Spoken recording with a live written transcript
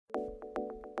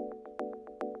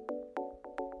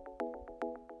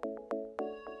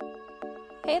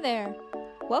Hey there!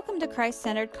 Welcome to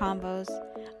Christ-Centered Convos.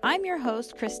 I'm your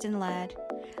host, Kristen Ladd.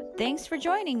 Thanks for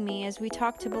joining me as we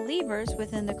talk to believers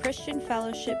within the Christian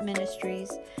Fellowship Ministries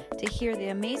to hear the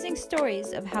amazing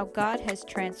stories of how God has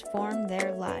transformed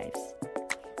their lives.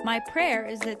 My prayer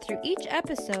is that through each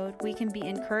episode we can be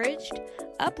encouraged,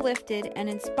 uplifted, and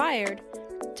inspired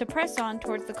to press on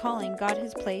towards the calling God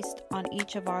has placed on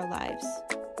each of our lives.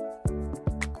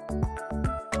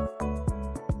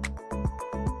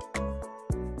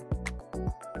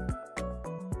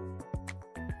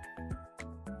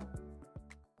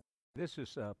 This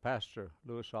is Pastor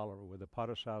Louis Oliver with the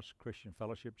Potter's House Christian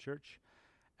Fellowship Church,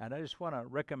 and I just want to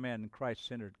recommend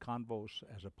Christ-Centered Convos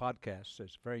as a podcast.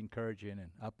 It's very encouraging and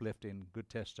uplifting, good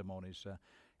testimonies,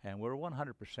 and we're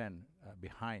 100%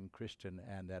 behind Kristen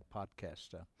and that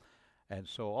podcast. And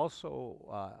so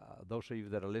also, those of you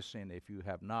that are listening, if you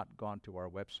have not gone to our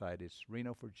website, it's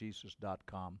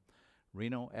renoforjesus.com,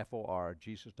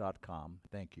 renoforjesus.com.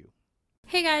 Thank you.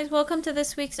 Hey guys, welcome to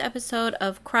this week's episode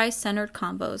of Christ-Centered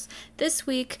Convos. This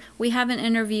week we have an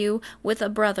interview with a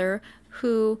brother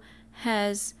who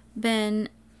has been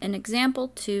an example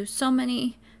to so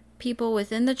many people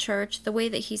within the church, the way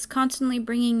that he's constantly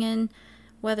bringing in,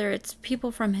 whether it's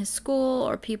people from his school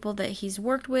or people that he's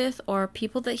worked with or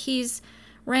people that he's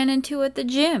ran into at the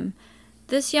gym.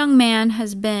 This young man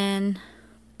has been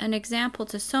an example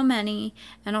to so many,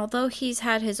 and although he's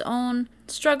had his own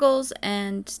struggles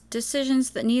and decisions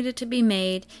that needed to be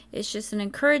made, it's just an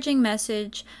encouraging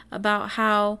message about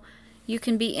how you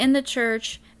can be in the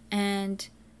church and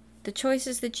the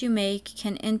choices that you make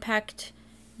can impact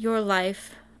your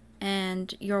life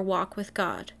and your walk with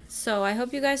God. So I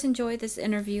hope you guys enjoy this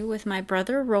interview with my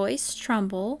brother Royce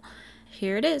Trumbull.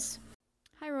 Here it is.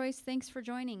 Hi Royce, thanks for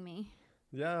joining me.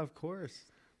 Yeah, of course.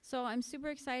 So I'm super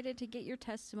excited to get your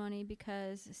testimony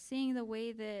because seeing the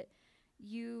way that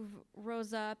you've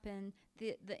rose up and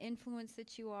the influence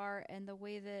that you are and the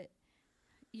way that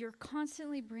you're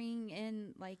constantly bringing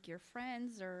in like your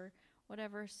friends or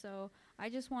whatever. So I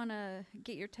just want to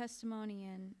get your testimony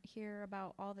and hear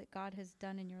about all that God has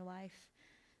done in your life.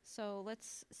 So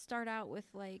let's start out with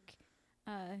like,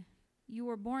 you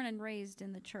were born and raised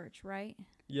in the church, right?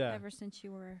 Yeah. Ever since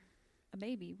you were a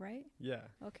baby, right? Yeah.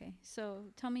 Okay, so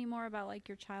tell me more about like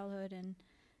your childhood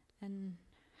and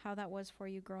how that was for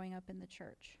you growing up in the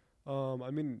church.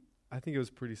 I think it was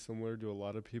pretty similar to a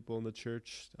lot of people in the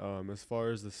church. As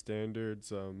far as the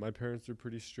standards, my parents were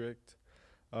pretty strict.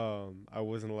 I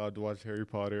wasn't allowed to watch Harry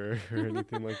Potter or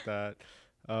anything like that.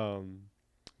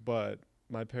 But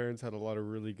my parents had a lot of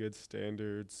really good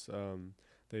standards.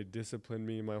 They disciplined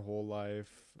me my whole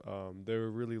life. They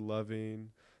were really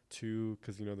loving too,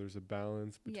 because there's a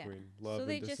balance between love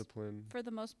and discipline. For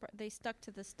the most part, they stuck to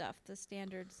the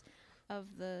standards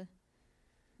of the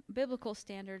biblical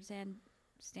standards and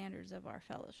standards of our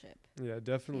fellowship. Yeah,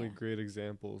 definitely great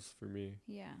examples for me.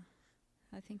 Yeah,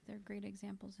 I think they're great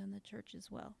examples in the church as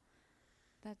well.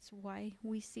 That's why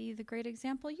we see the great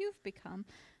example you've become.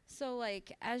 So,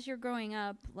 like, as you're growing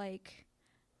up, like,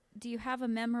 do you have a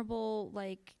memorable,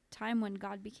 like, time when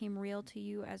God became real to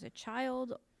you as a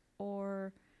child,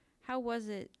 or how was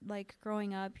it like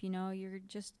growing up? You're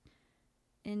just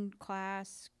in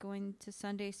class, going to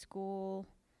Sunday school.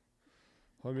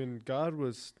 I mean, God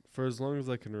was, for as long as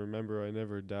I can remember, I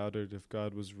never doubted if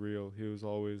God was real. He was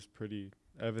always pretty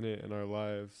evident in our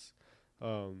lives.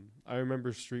 I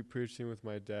remember street preaching with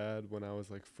my dad when I was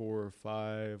like 4 or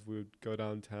 5. We would go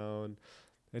downtown,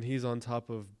 and he's on top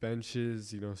of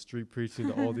benches, street preaching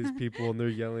to all these people, and they're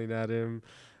yelling at him.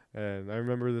 And I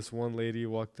remember this one lady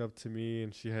walked up to me,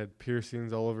 and she had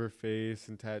piercings all over her face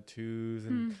and tattoos.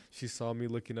 And she saw me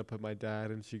looking up at my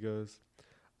dad, and she goes,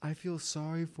 "I feel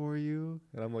sorry for you."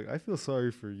 And I'm like, "I feel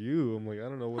sorry for you." I'm like, I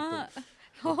don't know what the...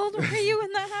 How old were you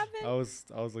when that happened?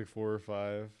 I was like 4 or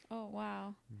 5. Oh,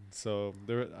 wow. So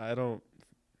I don't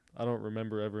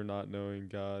remember ever not knowing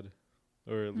God,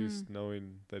 or at least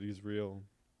knowing that he's real.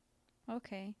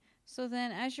 Okay. So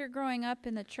then as you're growing up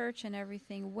in the church and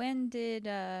everything, when did,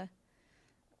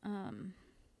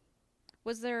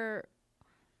 was there,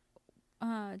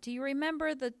 do you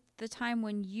remember the time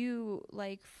when you,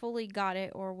 like, fully got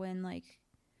it, or when, like,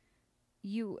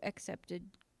 you accepted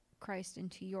Christ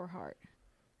into your heart?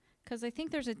 Because I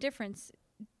think there's a difference.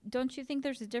 Don't you think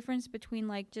there's a difference between,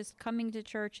 like, just coming to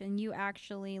church and you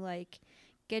actually, like,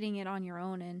 getting it on your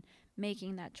own and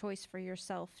making that choice for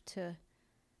yourself to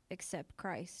accept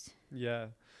Christ? Yeah.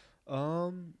 I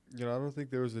don't think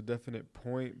there was a definite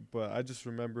point, but I just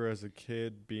remember as a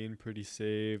kid being pretty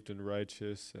saved and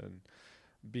righteous and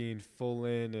being full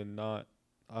in and not,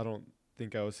 I don't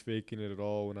think I was faking it at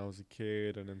all when I was a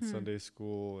kid and in Sunday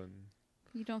school. And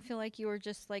You don't feel like you were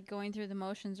just like going through the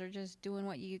motions or just doing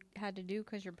what you had to do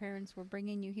because your parents were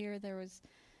bringing you here.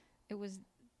 It was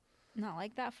not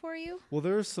like that for you. Well,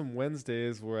 there were some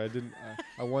Wednesdays where I didn't.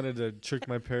 I wanted to trick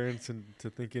my parents into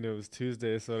thinking it was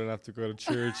Tuesday, so I didn't have to go to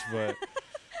church. But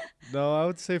no, I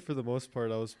would say for the most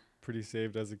part, I was pretty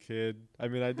saved as a kid. I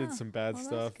mean, I did Huh. some bad Well,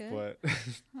 stuff, that's but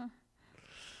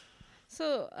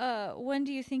So, when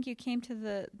do you think you came to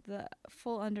the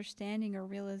full understanding or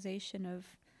realization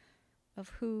of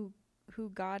who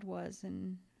God was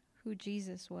and who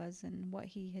Jesus was and what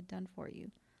He had done for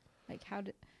you? Like, how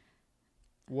did?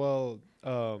 well,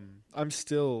 I'm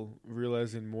still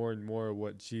realizing more and more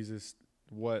what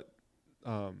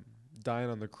dying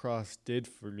on the cross did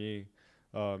for me,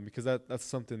 because that's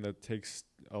something that takes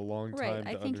a long Right. time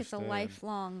I to think it's a understand.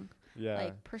 lifelong Yeah.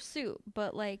 like pursuit,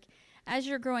 but like as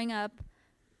you're growing up,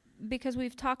 because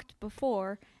we've talked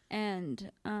before,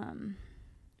 and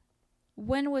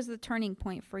when was the turning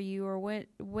point for you, or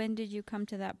when did you come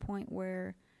to that point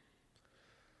where,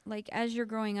 like, as you're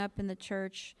growing up in the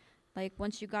church, like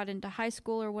once you got into high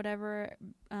school or whatever,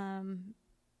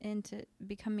 into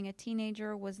becoming a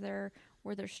teenager, were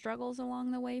there struggles along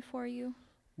the way for you?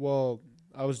 Well,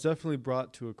 I was definitely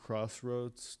brought to a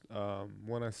crossroads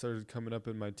when I started coming up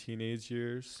in my teenage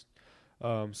years.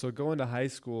 So going to high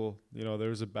school, there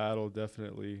was a battle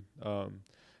definitely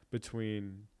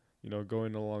between,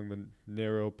 going along the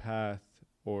narrow path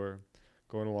or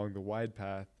going along the wide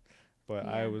path. But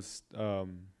I Yeah. was,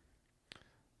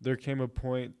 there came a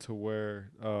point to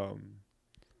where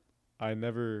I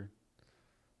never,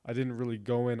 I didn't really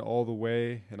go in all the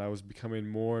way, and I was becoming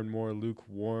more and more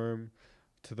lukewarm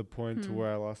to the point to Hmm.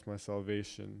 where I lost my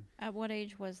salvation. At what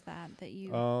age was that you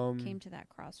came Um, to that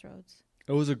crossroads?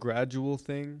 it was a gradual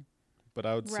thing, but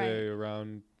I would say Right.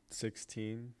 around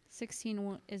 16,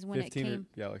 16 is when it 15 came or,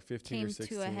 yeah, like 15 or came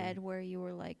 16. to a head where you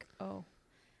were like, oh,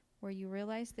 where you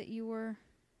realized that you were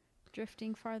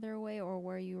drifting farther away, or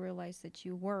where you realized that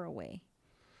you were away?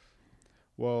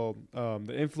 Well,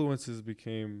 the influences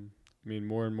became,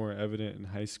 more and more evident in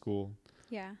high school.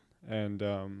 Yeah. And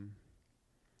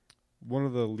one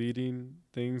of the leading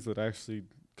things that actually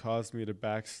caused me to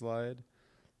backslide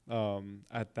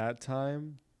at that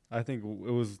time, I think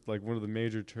it was like one of the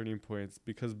major turning points,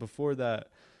 because before that,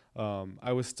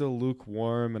 I was still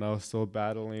lukewarm and I was still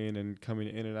battling and coming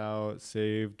in and out,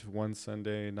 saved one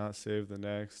Sunday, not saved the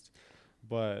next.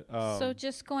 But So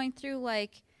just going through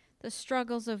like the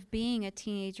struggles of being a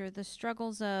teenager, the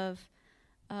struggles of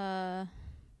uh,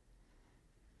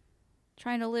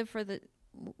 trying to live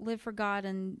for God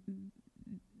and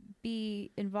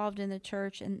be involved in the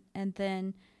church, and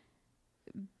then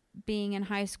being in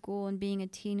high school and being a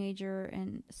teenager,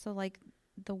 and so like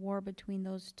the war between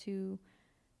those two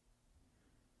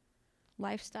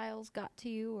lifestyles got to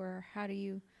you, or how do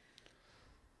you?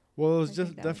 well, it was I just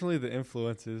think that was definitely the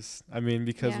influences.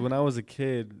 Because Yeah. when I was a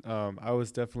kid, I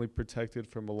was definitely protected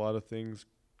from a lot of things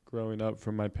growing up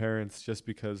from my parents, just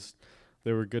because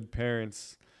they were good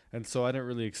parents. And so I didn't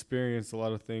really experience a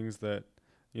lot of things that,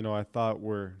 I thought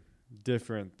were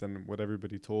different than what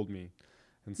everybody told me.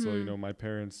 And so, Hmm. my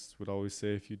parents would always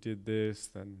say, if you did this,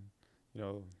 then,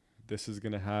 this is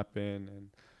going to happen. And,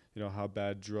 how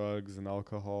bad drugs and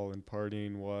alcohol and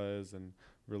partying was, and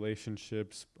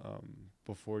relationships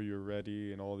before you're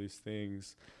ready, and all these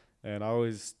things. And I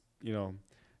always,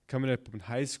 coming up in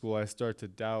high school, I start to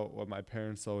doubt what my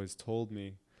parents always told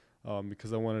me,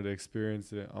 because I wanted to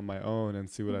experience it on my own and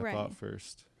see what I thought Right.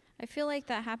 first. I feel like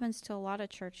that happens to a lot of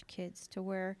church kids, to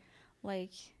where,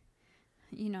 like,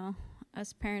 you know,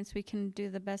 us parents, we can do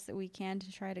the best that we can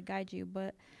to try to guide you,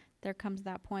 but there comes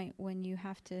that point when you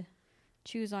have to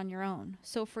choose on your own.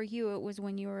 So for you, it was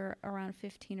when you were around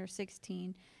 15 or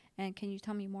 16. And can you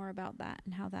tell me more about that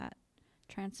and how that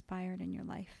transpired in your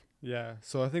life? Yeah.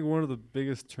 So I think one of the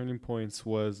biggest turning points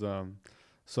was,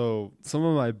 so some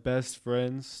of my best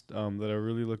friends that I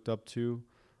really looked up to,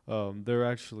 they're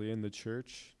actually in the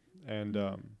church. And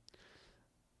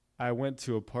I went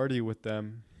to a party with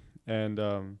them,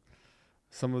 and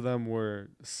some of them were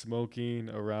smoking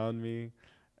around me.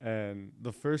 And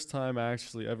the first time I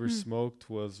actually ever Hmm. smoked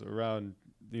was around,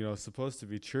 supposed to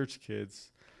be church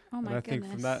kids. Oh And my I think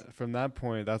goodness. from that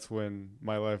point, that's when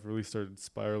my life really started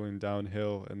spiraling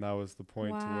downhill, and that was the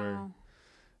point to where, Wow.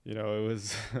 it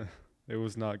was it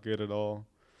was not good at all.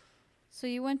 So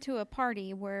you went to a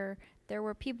party where there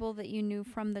were people that you knew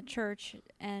from the church,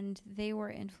 and they were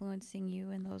influencing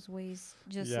you in those ways,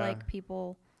 just Yeah. like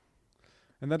people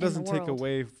And that in the doesn't take world.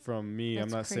 away from me. I'm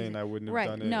That's not saying crazy. I wouldn't have Right.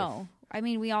 done it. No. I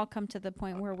mean, we all come to the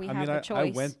point where we I have mean, a I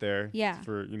choice. went there Yeah.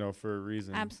 for, for a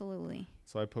reason. Absolutely.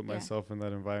 So I put Yeah. myself in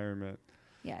that environment.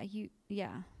 Yeah.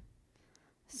 Yeah.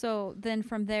 So then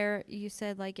from there, you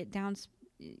said like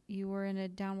you were in a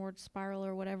downward spiral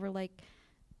or whatever. Like,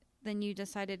 then you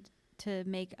decided to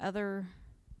make other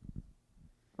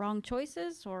wrong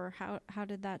choices, or how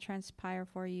did that transpire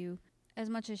for you? As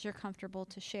much as you're comfortable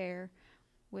to share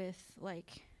with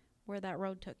like where that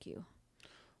road took you.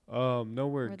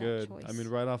 Nowhere Or that good. choice. I mean,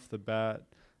 right off the bat,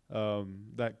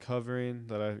 that covering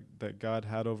that God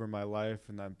had over my life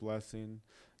and that blessing,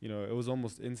 it was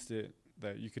almost instant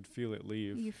that you could feel it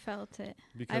leave. You felt it.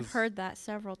 Because I've heard that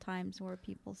several times where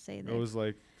people say that. it was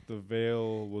like the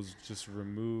veil was just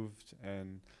removed,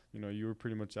 and you were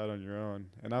pretty much out on your own.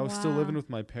 And I was still living Wow. with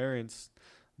my parents,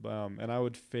 and I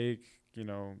would fake,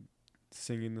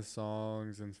 singing the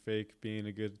songs and fake being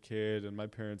a good kid, and my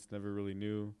parents never really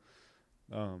knew.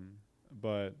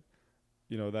 But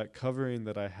that covering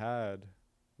that I had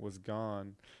was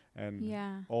gone, and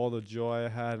Yeah. all the joy I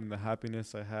had and the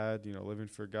happiness I had, living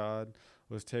for God,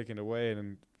 was taken away.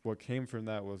 And what came from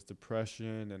that was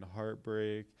depression and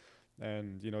heartbreak,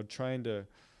 and trying to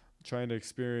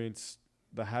experience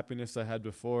the happiness I had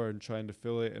before and trying to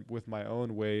fill it with my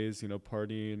own ways,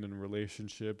 partying and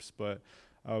relationships, but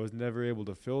I was never able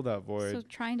to fill that void. So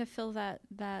trying to fill that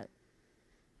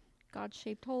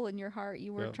God-shaped hole in your heart,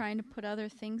 you were Yep. trying to put other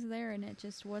things there, and it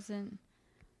just wasn't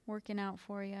working out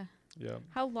for you. Yeah.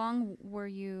 How long were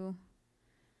you,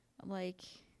 like,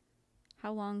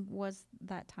 how long was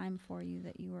that time for you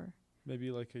that you were?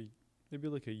 Maybe like a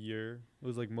year. It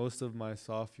was like most of my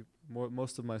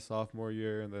sophomore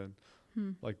year, and then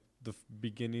like the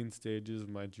beginning stages of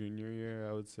my junior year,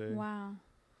 I would say. Wow.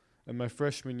 And my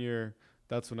freshman year,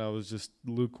 that's when I was just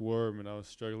lukewarm and I was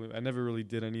struggling. I never really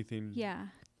did anything Yeah.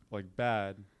 like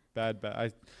bad.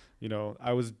 I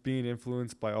was being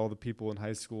influenced by all the people in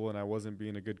high school, and I wasn't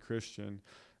being a good Christian,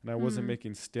 and I wasn't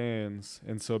making stands.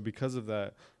 And so because of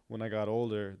that, when I got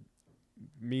older,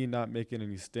 me not making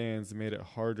any stands made it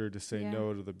harder to say Yeah.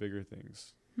 no to the bigger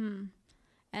things.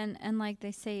 And like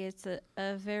they say, it's a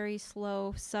very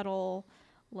slow, subtle,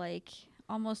 like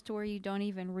almost to where you don't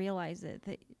even realize it,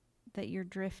 that you're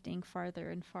drifting farther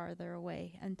and farther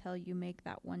away until you make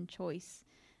that one choice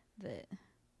that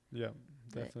Yeah,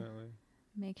 That- definitely.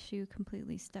 makes you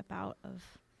completely step out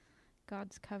of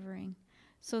God's covering.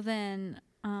 So then,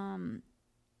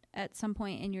 at some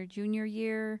point in your junior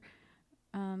year,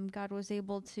 God was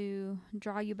able to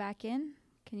draw you back in.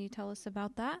 Can you tell us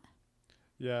about that?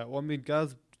 Yeah, well, I mean,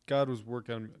 God was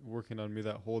working on me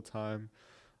that whole time.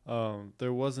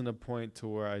 There wasn't a point to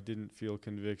where I didn't feel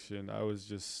conviction. I was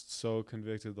just so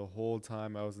convicted the whole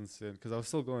time I was in sin, because I was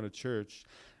still going to church,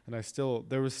 and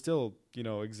there was still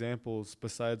examples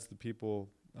besides the people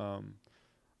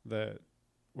that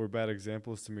were bad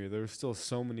examples to me. There were still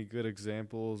so many good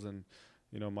examples, and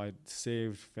my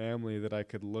saved family that I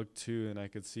could look to, and I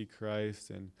could see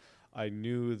Christ, and I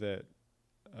knew that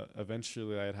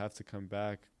eventually I'd have to come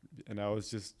back. And I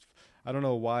don't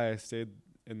know why I stayed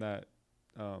in that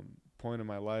point in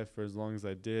my life for as long as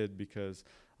I did, because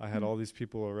I had all these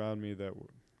people around me that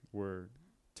were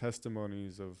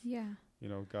testimonies of Yeah.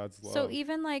 God's love. So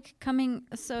even like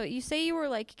so you say you were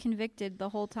like convicted the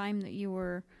whole time that you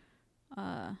were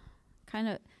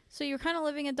so you're kind of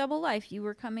living a double life. You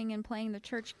were coming and playing the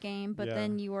church game, but Yeah.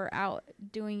 then you were out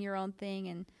doing your own thing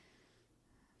and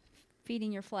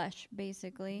feeding your flesh,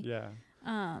 basically. Yeah.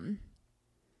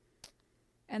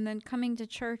 And then coming to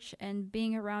church and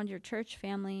being around your church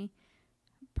family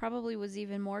probably was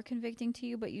even more convicting to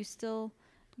you, but you still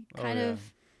kind yeah.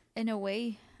 of, in a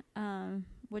way,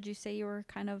 would you say you were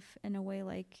kind of, in a way,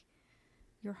 like,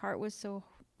 your heart was so,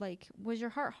 like, was your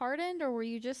heart hardened, or were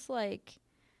you just, like,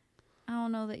 I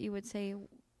don't know that you would say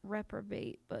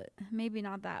reprobate, but maybe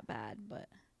not that bad, but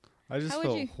I just how would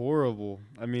felt you- horrible.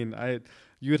 I mean,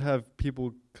 you would have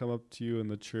people come up to you in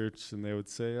the church, and they would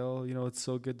say, "Oh, it's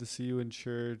so good to see you in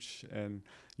church," and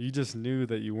you just knew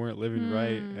that you weren't living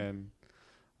right, and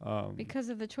because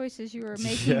of the choices you were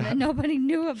making Yeah. that nobody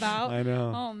knew about. I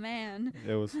know. Oh, man.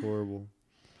 It was horrible.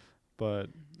 But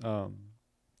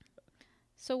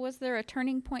So was there a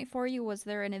turning point for you? Was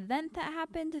there an event that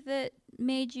happened that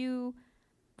made you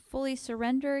fully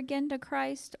surrender again to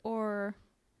Christ, or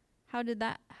how did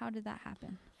that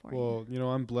happen for you? well,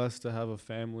 I'm blessed to have a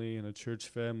family and a church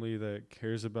family that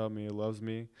cares about me, loves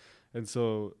me. And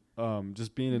so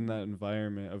just being in that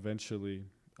environment, eventually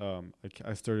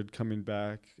I started coming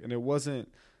back, and it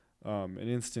wasn't an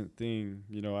instant thing.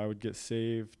 I would get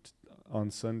saved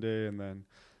on Sunday, and then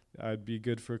I'd be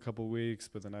good for a couple weeks,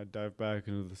 but then I'd dive back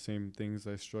into the same things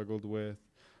I struggled with.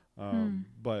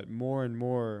 But more and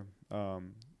more,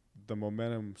 the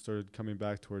momentum started coming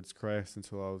back towards Christ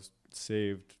until I was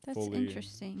saved That's fully.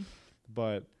 interesting.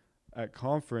 But at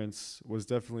conference was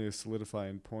definitely a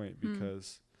solidifying point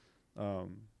because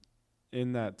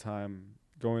in that time,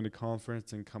 going to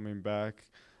conference and coming back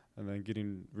and then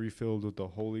getting refilled with the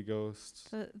Holy Ghost.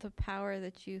 The power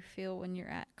that you feel when you're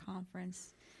at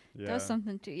conference Yeah. does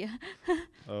something to you.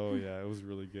 Oh yeah, it was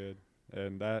really good.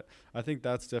 And that, I think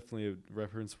that's definitely a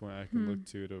reference point I can look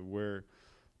to where,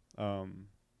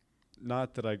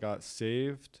 not that I got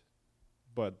saved,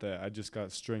 but that I just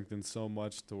got strengthened so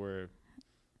much to where,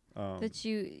 that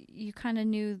you kind of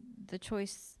knew the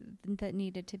choice that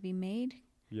needed to be made.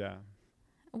 yeah,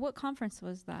 What conference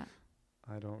was that?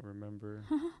 I don't remember.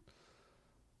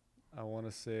 I want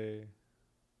to say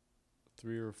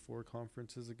 3 or 4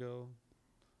 conferences ago.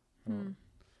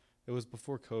 It was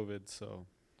before COVID, so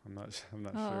I'm not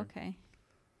Oh, sure. okay.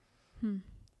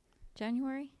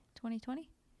 January 2020?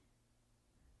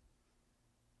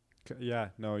 Yeah,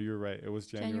 no, you're right. It was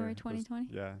January. January 2020?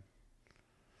 Yeah.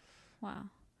 Wow.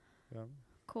 Yeah.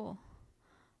 Cool.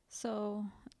 So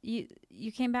you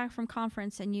came back from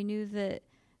conference and you knew that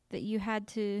you had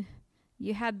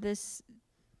this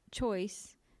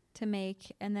choice to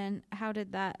make, and then how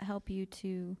did that help you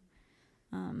to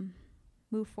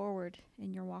move forward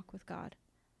in your walk with God?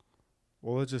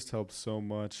 Well, it just helped so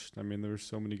much. I mean, there were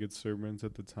so many good sermons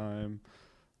at the time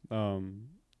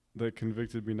that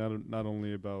convicted me not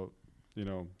only about,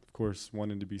 of course,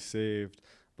 wanting to be saved,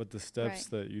 but the steps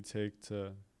that you take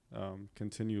to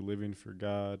continue living for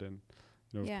God, and,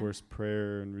 of course,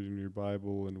 prayer and reading your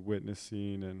Bible and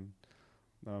witnessing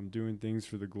and doing things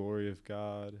for the glory of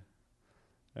God.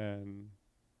 And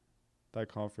that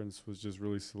conference was just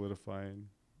really solidifying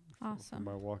for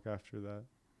my walk after that.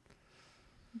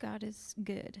 God is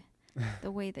good.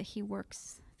 The way that he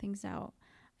works things out.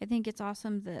 I think it's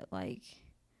awesome that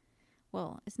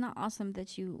it's not awesome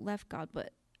that you left God,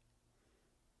 but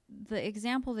the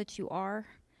example that you are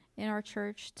in our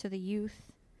church to the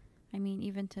youth, I mean,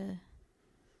 even to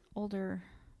older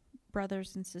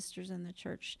brothers and sisters in the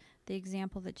church, the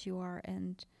example that you are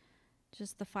and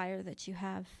just the fire that you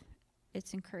have,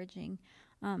 it's encouraging.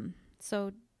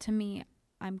 So to me,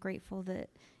 I'm grateful that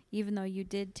even though you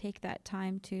did take that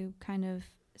time to kind of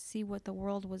see what the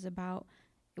world was about,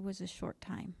 it was a short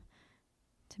time.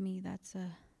 To me, that's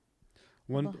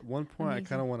one point amazing. I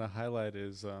kind of want to highlight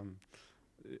is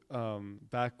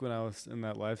back when I was in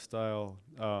that lifestyle,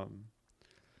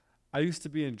 I used to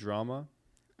be in drama.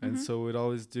 And so we'd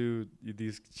always do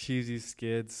these cheesy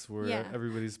skits where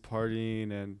everybody's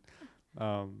partying and,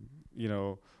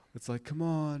 it's like, come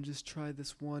on, just try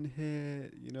this one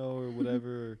hit, or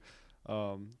whatever.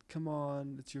 Come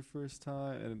on, it's your first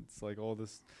time. And it's like all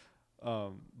this.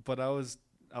 But I was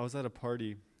at a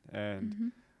party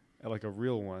and like a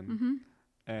real one.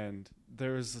 And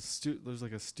there's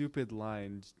like a stupid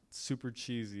line, super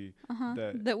cheesy,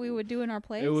 that we would do in our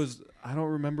plays. It was, I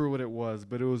don't remember what it was,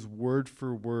 but it was word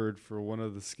for word for one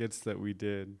of the skits that we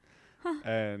did.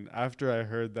 And after I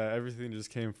heard that, everything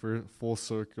just came full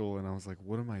circle, and I was like,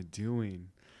 what am I doing?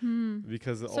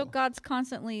 Because so God's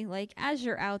constantly, as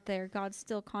you're out there, God's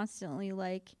still constantly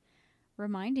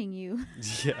reminding you.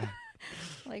 Yeah.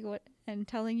 What, and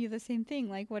telling you the same thing.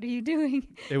 What are you doing?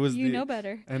 It was you know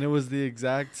better. And it was the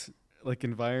exact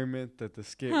environment that the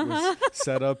skit was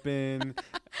set up in.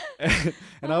 And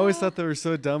I always thought they were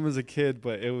so dumb as a kid,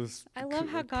 but it was I love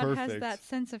how God has that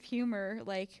sense of humor,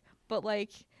 but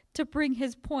to bring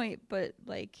his point, but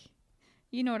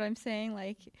you know what I'm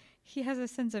saying? He has a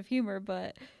sense of humor,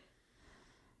 but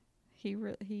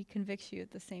he convicts you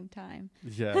at the same time.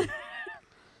 Yeah.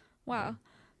 Wow.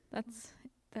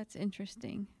 That's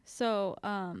interesting. So,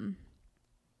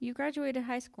 you graduated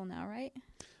high school now, right?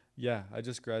 Yeah, I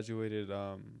just graduated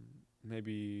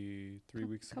maybe 3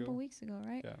 weeks ago. A couple weeks ago,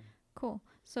 right? Yeah. Cool.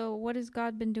 So, what has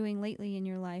God been doing lately in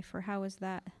your life, or how is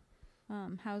that?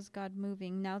 How's God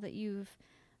moving now that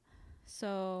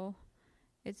so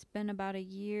it's been about a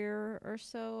year or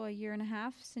so, a year and a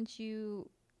half since you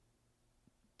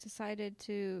decided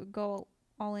to go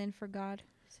all in for God,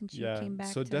 since you came back.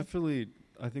 So definitely,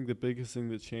 I think the biggest thing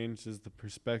that changed is the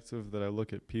perspective that I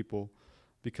look at people.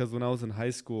 Because when I was in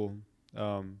high school,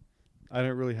 I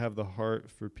didn't really have the heart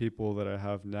for people that I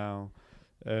have now.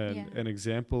 And an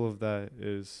example of that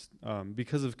is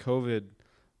because of COVID,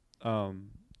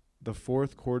 the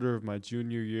fourth quarter of my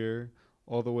junior year,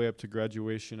 all the way up to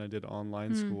graduation, I did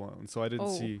online school. And so I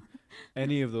didn't see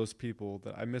any of those people.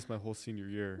 That I missed my whole senior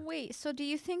year. Wait, so do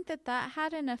you think that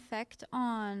had an effect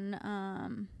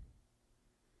on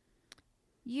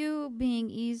you being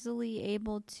easily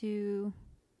able to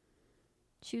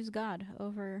choose God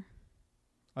over,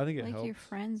 I think it helped. your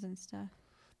friends and stuff?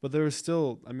 But there was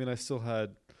still, I still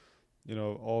had,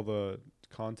 all the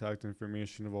contact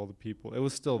information of all the people. It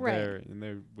was still Right. there, and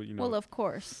they, Well, of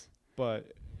course.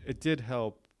 but it did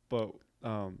help. But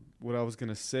what I was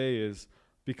gonna say is,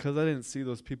 because I didn't see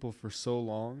those people for so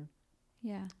long,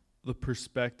 Yeah. the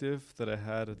perspective that I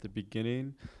had at the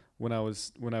beginning, when I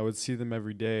would see them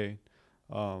every day,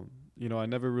 I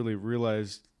never really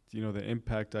realized, the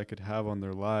impact I could have on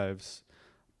their lives.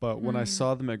 But when I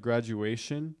saw them at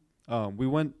graduation, we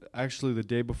went actually the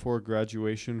day before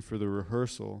graduation for the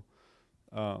rehearsal.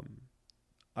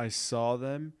 I saw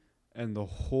them, and the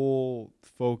whole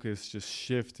focus just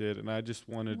shifted, and I just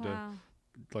wanted Wow.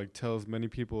 to like tell as many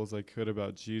people as I could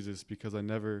about Jesus, because I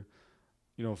never,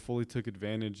 fully took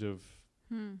advantage of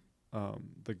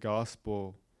the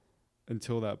gospel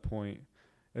until that point.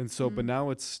 And so, but now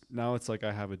it's like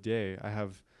I have a day. I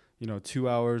have, 2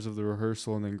 hours of the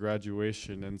rehearsal and then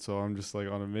graduation, and so I'm just like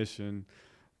on a mission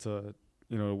to,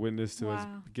 witness to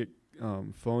Wow. get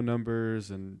phone numbers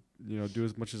and do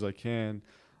as much as I can.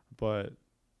 But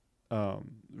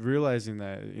realizing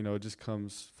that, it just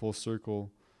comes full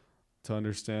circle to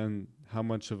understand how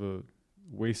much of a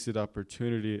wasted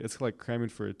opportunity. It's like cramming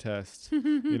for a test.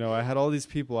 I had all these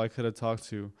people I could have talked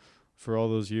to for all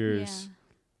those years,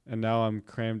 and now I'm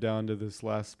crammed down to this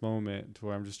last moment to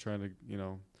where I'm just trying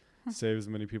to, save as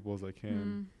many people as I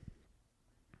can.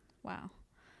 Wow.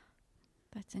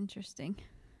 That's interesting.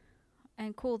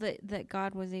 And cool that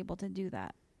God was able to do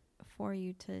that for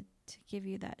you, to give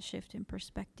you that shift in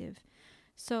perspective.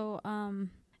 So,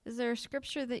 is there a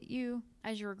scripture that you,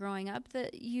 as you were growing up,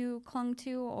 that you clung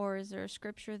to, or is there a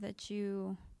scripture that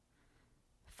you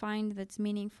find that's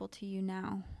meaningful to you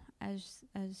now as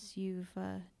you've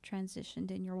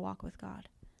transitioned in your walk with God?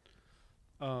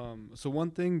 So one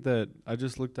thing that I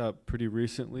just looked up pretty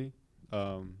recently,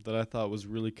 that I thought was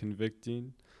really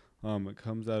convicting, it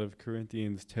comes out of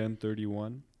Corinthians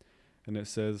 10:31, and it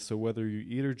says, "So whether you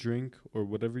eat or drink or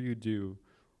whatever you do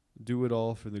it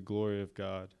all for the glory of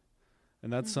God."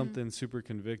 And that's something super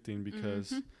convicting,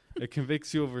 because it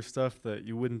convicts you over stuff that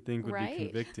you wouldn't think would be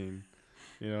convicting.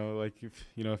 Like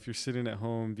if you're sitting at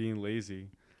home being lazy,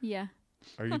 Yeah.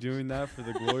 are you doing that for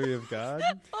the glory of God?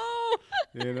 Oh.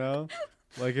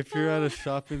 Like if you're at a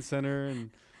shopping center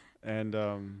and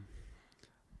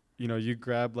you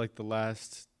grab like the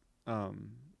last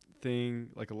thing,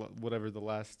 like whatever, the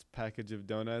last package of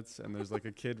donuts, and there's like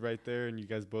a kid right there, and you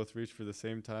guys both reach for the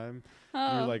same time.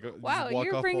 Oh, You're like, wow,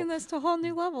 you're bringing this to a whole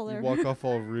new level there. You walk off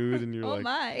all rude, and you're oh like,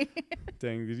 my.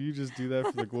 dang, did you just do that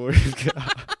for the glory of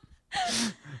God?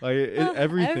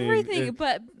 Everything.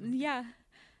 But yeah,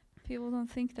 people don't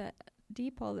think that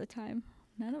deep all the time.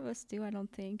 None of us do, I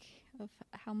don't think, of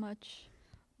how much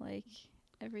like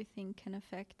everything can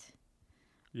affect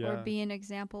or be an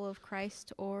example of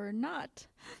Christ or not.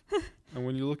 And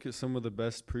when you look at some of the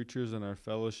best preachers in our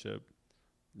fellowship,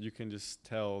 you can just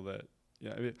tell that,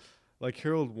 like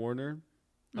Harold Warner,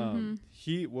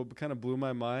 what kind of blew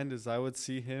my mind is I would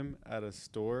see him at a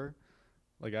store,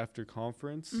 like after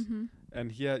conference,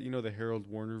 and he had, the Harold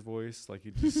Warner voice, like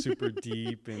he's just super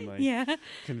deep and like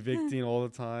convicting all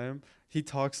the time. He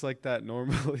talks like that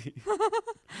normally.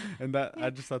 And that, I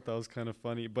just thought that was kind of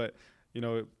funny. But,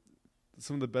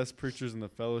 some of the best preachers in the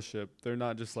fellowship, they're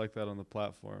not just like that on the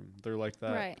platform. They're like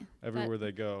that everywhere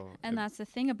they go. And that's the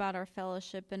thing about our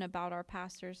fellowship and about our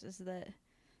pastors, is that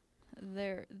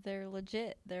they're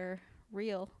legit. They're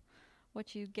real.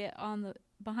 What you get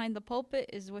behind the pulpit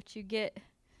is what you get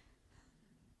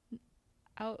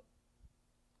out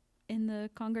in the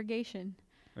congregation.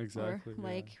 Exactly. Or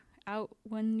like out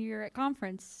when you're at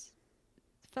conference,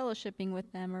 fellowshipping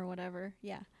with them or whatever.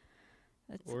 Yeah.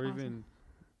 That's or awesome. Even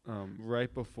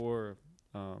right before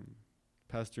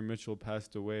Pastor Mitchell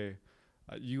passed away,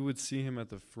 you would see him at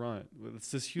the front.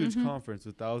 It's this huge conference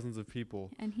with thousands of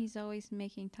people. And he's always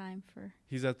making time for...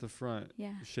 He's at the front,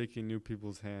 yeah, shaking new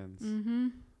people's hands.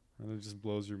 And it just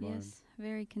blows your mind. Yes,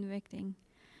 very convicting.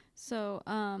 So,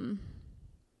 now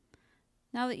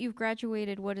that you've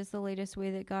graduated, what is the latest way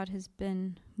that God has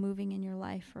been moving in your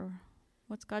life? Or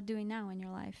what's God doing now in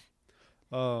your life?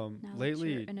 Now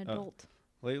Lately, that you're an adult.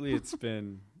 Lately it's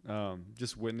been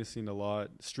just witnessing a lot.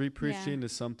 Street preaching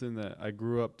is something that I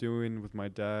grew up doing with my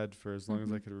dad for as long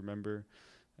as I could remember.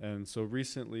 And so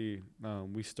recently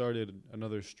we started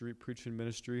another street preaching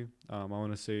ministry. I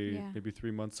want to say maybe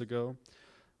 3 months ago.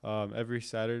 Every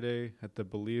Saturday at the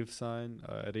Believe sign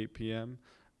at 8 p.m.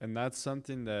 And that's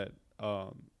something that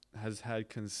has had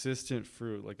consistent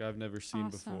fruit like I've never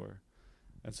seen before.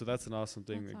 And so that's an awesome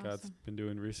thing that God's been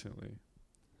doing recently.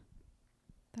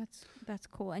 That's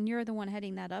cool. And you're the one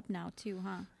heading that up now too,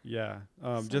 huh? Yeah.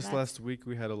 So just last week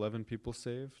we had 11 people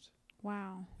saved.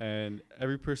 Wow. And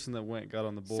every person that went got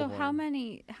on the bullhorn. So how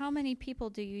many people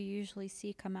do you usually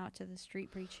see come out to the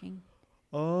street preaching?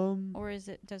 Or does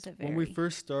it vary? When we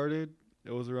first started,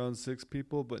 it was around 6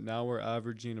 people, but now we're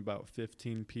averaging about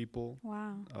 15 people.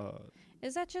 Wow.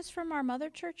 Is that just from our mother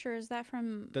church, or is that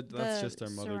from that's just our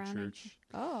mother church?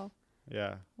 Oh.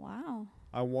 Yeah. Wow.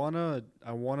 I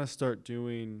wanna start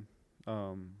doing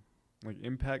like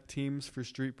impact teams for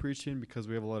street preaching, because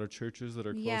we have a lot of churches that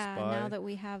are close by. Yeah, now that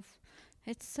we have,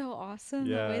 it's so awesome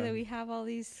the way that we have all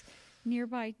these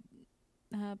nearby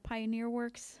pioneer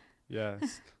works.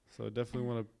 Yes. So I definitely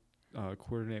want to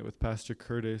coordinate with Pastor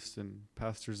Curtis and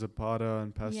Pastor Zapata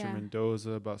and Pastor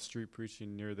Mendoza about street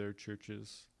preaching near their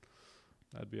churches.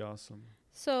 That'd be awesome.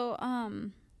 So,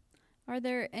 are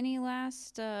there any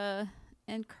last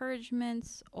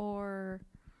encouragements or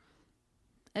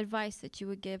advice that you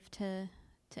would give to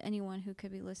anyone who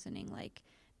could be listening, like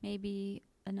maybe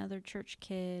another church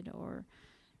kid or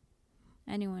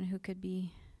anyone who could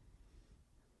be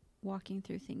walking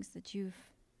through things that you've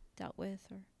dealt with,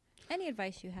 or any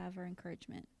advice you have or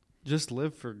encouragement? Just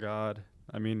live for God.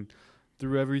 I mean,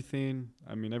 through everything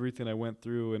I went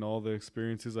through and all the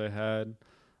experiences I had,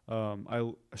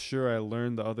 I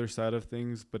learned the other side of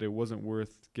things, but it wasn't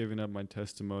worth giving up my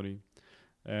testimony.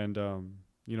 And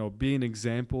be an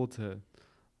example to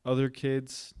other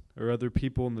kids or other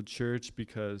people in the church,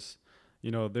 because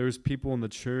there's people in the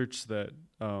church that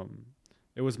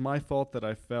it was my fault that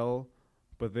I fell,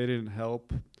 but they didn't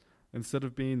help. Instead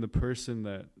of being the person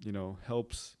that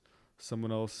helps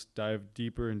someone else dive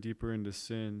deeper and deeper into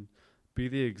sin, be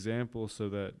the example, so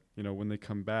that when they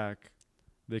come back,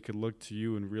 they could look to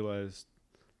you and realize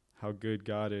how good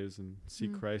God is and see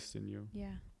Christ in you.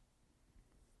 Yeah,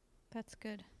 that's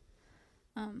good.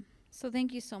 So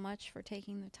thank you so much for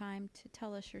taking the time to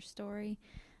tell us your story.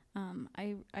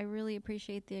 I really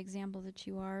appreciate the example that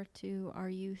you are to our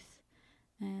youth,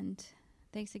 and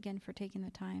thanks again for taking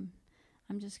the time.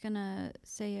 I'm just going to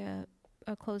say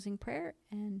a closing prayer,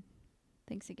 and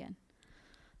thanks again.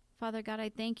 Father God, I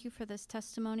thank you for this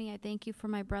testimony. I thank you for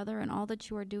my brother and all that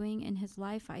you are doing in his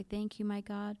life. I thank you, my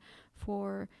God,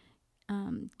 for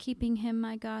keeping him,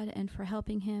 my God, and for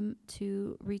helping him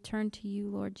to return to you,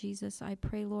 Lord Jesus. I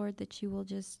pray, Lord, that you will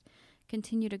just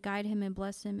continue to guide him and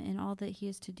bless him in all that he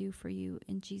is to do for you.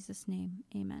 In Jesus' name,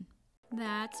 amen.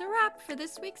 That's a wrap for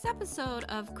this week's episode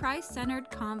of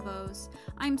Christ-Centered Convos.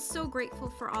 I'm so grateful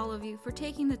for all of you for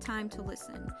taking the time to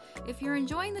listen. If you're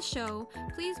enjoying the show,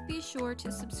 please be sure to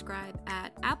subscribe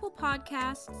at Apple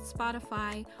Podcasts,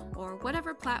 Spotify, or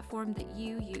whatever platform that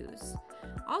you use.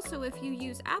 Also, if you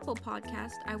use Apple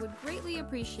Podcast, I would greatly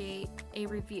appreciate a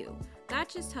review. That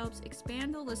just helps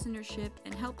expand the listenership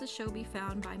and help the show be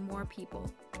found by more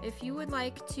people. If you would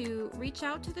like to reach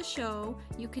out to the show,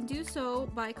 you can do so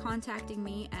by contacting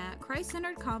me at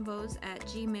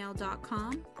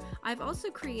christcenteredconvos@gmail.com. I've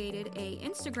also created an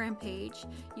Instagram page.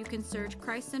 You can search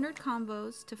Christ-Centered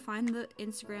Convos to find the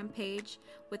Instagram page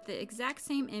with the exact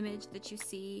same image that you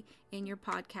see in your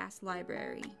podcast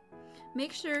library.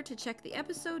 Make sure to check the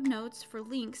episode notes for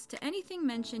links to anything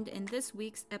mentioned in this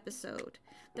week's episode.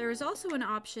 There is also an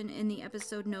option in the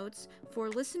episode notes for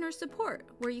listener support,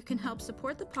 where you can help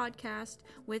support the podcast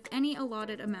with any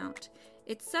allotted amount.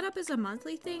 It's set up as a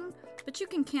monthly thing, but you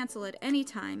can cancel at any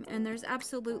time, and there's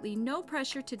absolutely no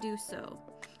pressure to do so.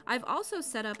 I've also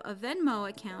set up a Venmo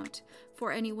account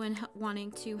for anyone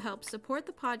wanting to help support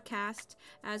the podcast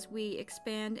as we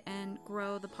expand and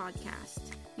grow the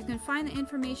podcast. You can find the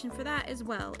information for that as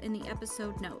well in the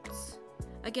episode notes.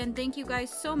 Again, thank you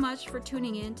guys so much for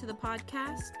tuning in to the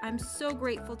podcast. I'm so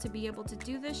grateful to be able to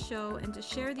do this show and to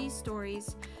share these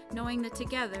stories, knowing that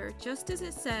together, just as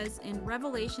it says in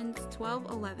Revelations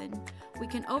 12:11, we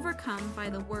can overcome by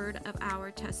the word of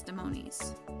our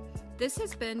testimonies. This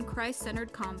has been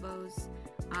Christ-Centered Convos.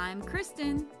 I'm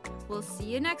Kristen. We'll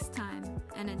see you next time.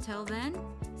 And until then,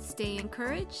 stay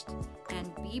encouraged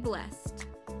and be blessed.